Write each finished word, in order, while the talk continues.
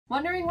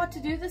Wondering what to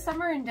do this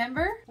summer in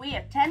Denver? We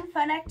have 10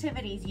 fun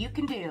activities you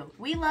can do.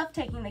 We love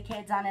taking the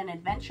kids on an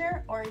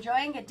adventure or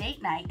enjoying a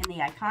date night in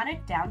the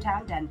iconic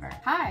downtown Denver.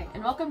 Hi,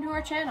 and welcome to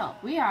our channel.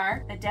 We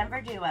are the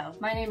Denver Duo.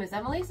 My name is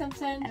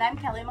Emily.Simpson. And I'm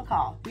Kellie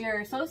McCall. We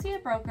are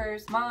associate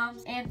brokers,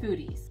 moms, and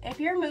foodies. If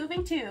you're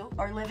moving to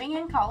or living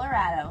in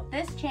Colorado,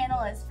 this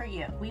channel is for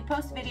you. We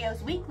post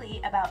videos weekly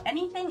about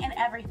anything and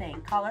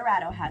everything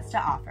Colorado has to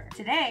offer.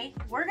 Today,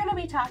 we're going to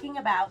be talking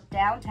about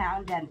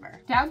downtown Denver.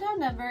 Downtown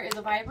Denver is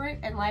a vibrant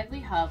and lively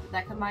hub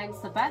that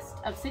combines the best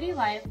of city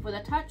life with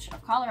a touch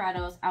of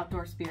Colorado's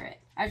outdoor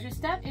spirit. As you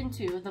step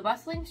into the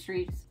bustling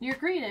streets, you're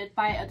greeted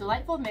by a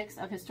delightful mix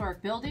of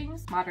historic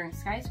buildings, modern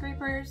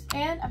skyscrapers,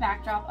 and a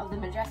backdrop of the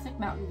majestic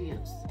mountain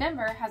views.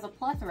 Denver has a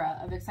plethora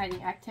of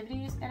exciting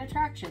activities and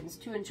attractions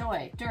to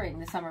enjoy during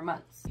the summer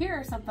months. Here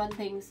are some fun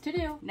things to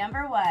do.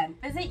 Number 1.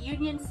 Visit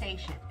Union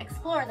Station.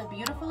 Explore the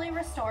beautifully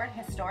restored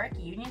historic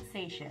Union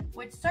Station,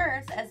 which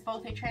serves as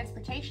both a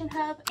transportation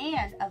hub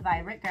and a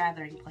vibrant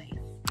gathering place.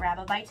 Grab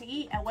a bite to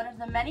eat at one of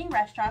the many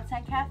restaurants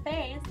and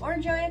cafes, or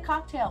enjoy a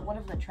cocktail at one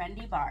of the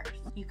trendy bars.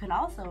 You can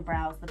also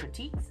browse the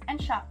boutiques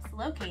and shops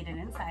located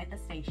inside the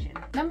station.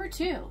 Number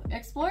 2.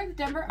 Explore the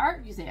Denver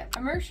Art Museum.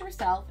 Immerse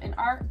yourself in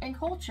art and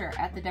culture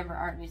at the Denver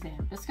Art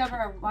Museum. Discover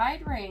a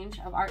wide range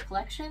of art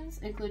collections,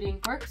 including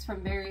works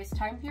from various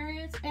time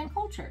periods and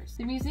cultures.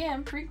 The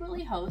museum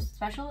frequently hosts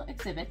special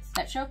exhibits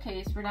that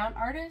showcase renowned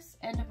artists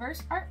and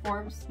diverse art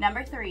forms.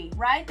 Number 3.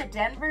 Ride the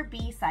Denver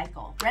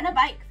B-Cycle. Rent a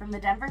bike from the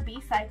Denver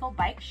B-Cycle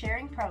bike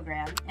sharing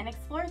program and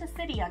explore the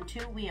city on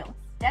 2 wheels.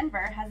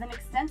 Denver has an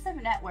extensive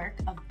network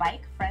of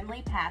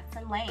bike-friendly paths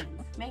and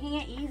lanes, making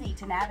it easy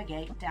to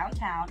navigate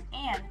downtown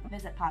and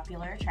visit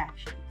popular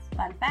attractions.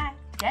 Fun fact,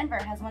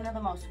 Denver has one of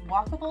the most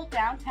walkable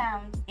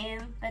downtowns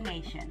in the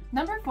nation.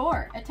 Number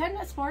 4. Attend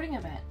a sporting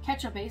event.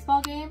 Catch a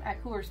baseball game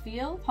at Coors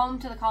Field, home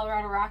to the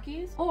Colorado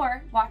Rockies,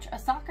 or watch a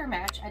soccer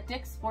match at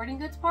Dick's Sporting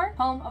Goods Park,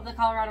 home of the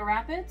Colorado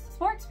Rapids.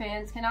 Sports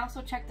fans can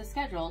also check the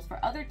schedules for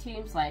other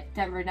teams like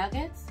Denver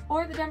Nuggets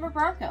or the Denver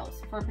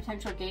Broncos for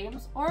potential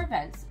games or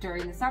events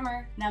during the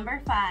summer.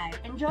 Number 5.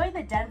 Enjoy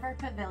the Denver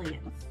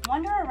Pavilions.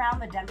 Wander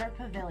around the Denver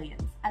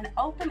Pavilions, an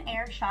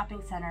open-air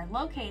shopping center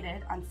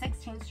located on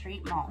 16th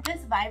Street Mall.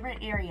 This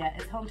vibrant area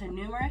is home to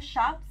numerous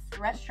shops,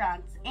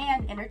 restaurants,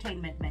 and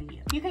entertainment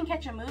venues. You can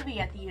catch a movie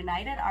at the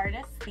United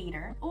Artists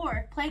Theater,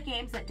 or play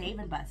games at Dave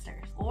 &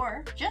 Buster's,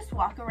 or just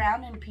walk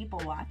around and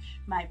people watch,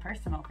 my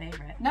personal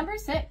favorite. Number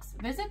 6.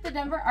 Visit the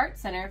Denver Art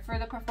Center for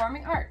the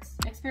Performing Arts.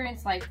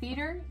 Experience live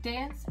theater,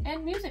 dance,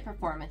 and music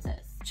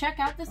performances. Check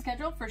out the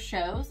schedule for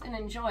shows and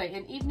enjoy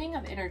an evening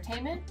of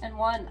entertainment in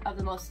one of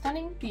the most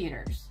stunning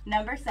theaters.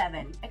 Number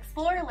 7.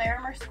 Explore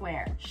Larimer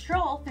Square.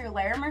 Stroll through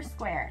Larimer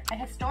Square, a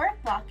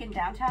historic block in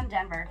downtown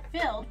Denver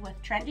filled with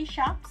trendy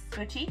shops,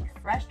 boutiques,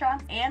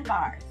 restaurants, and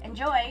bars.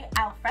 Enjoy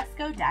al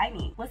fresco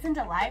dining, listen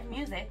to live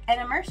music,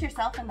 and immerse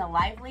yourself in the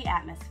lively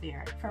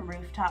atmosphere. From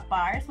rooftop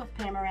bars with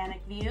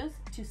panoramic views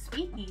to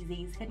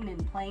speakeasies hidden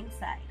in plain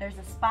sight, there's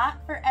a spot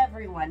for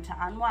everyone to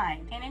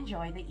unwind and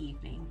enjoy the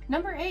evening.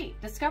 Number 8.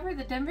 Discover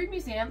the Denver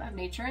Museum of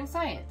Nature and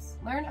Science.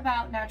 Learn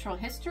about natural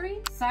history,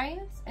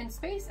 science, and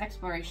space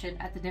exploration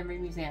at the Denver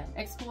Museum.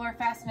 Explore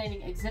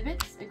fascinating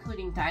exhibits,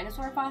 including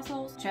dinosaur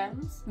fossils,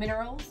 gems,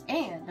 minerals,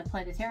 and a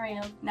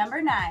planetarium.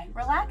 Number 9.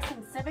 Relax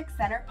in Civic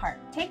Center Park.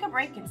 Take a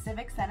break in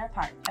Civic Center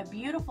Park, a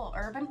beautiful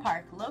urban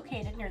park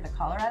located near the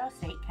Colorado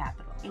State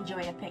Capitol.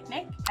 Enjoy a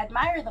picnic,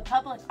 admire the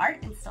public art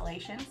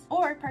installations,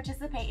 or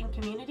participate in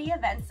community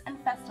events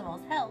and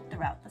festivals held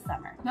throughout the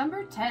summer.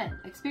 Number 10.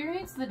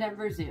 Experience the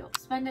Denver Zoo.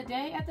 Spend a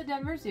day at the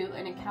Denver Zoo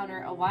and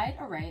encounter a wide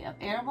array of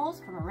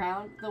animals from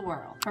around the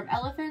world. From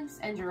elephants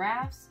and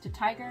giraffes to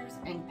tigers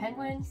and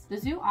penguins, the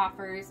zoo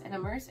offers an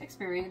immersive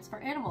experience for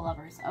animal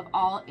lovers of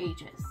all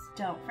ages.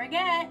 Don't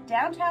forget,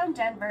 downtown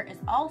Denver is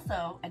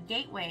also a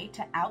gateway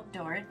to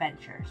outdoor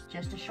adventures.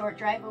 Just a short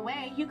drive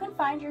away, you can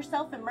find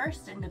yourself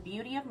immersed in the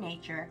beauty of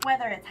nature,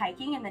 whether it's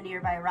hiking in the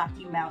nearby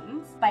Rocky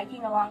Mountains,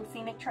 biking along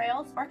scenic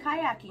trails, or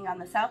kayaking on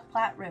the South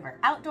Platte River.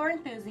 Outdoor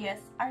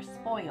enthusiasts are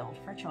spoiled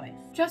for choice.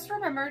 Just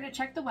remember to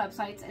check the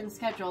websites and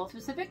schedule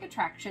specific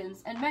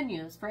attractions and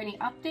menus for any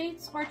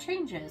updates or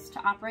changes to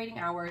operating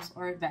hours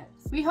or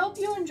events. We hope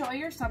you enjoy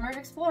your summer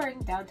exploring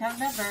downtown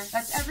Denver.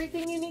 That's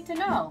everything you need to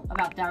know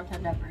about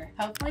downtown Denver.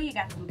 Hopefully you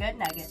got some good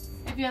nuggets.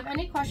 If you have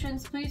any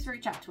questions, please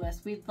reach out to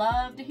us. We'd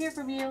love to hear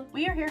from you.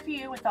 We are here for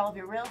you with all of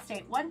your real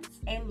estate wants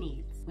and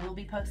needs. We will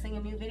be posting a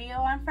new video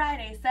on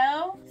Friday,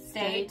 so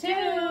stay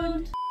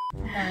tuned.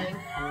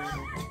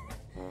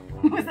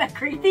 Was that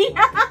creepy?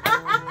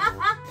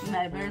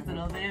 My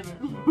personal favorite.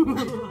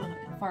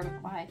 For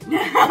why?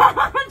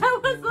 That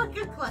was like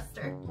a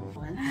cluster.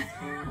 One.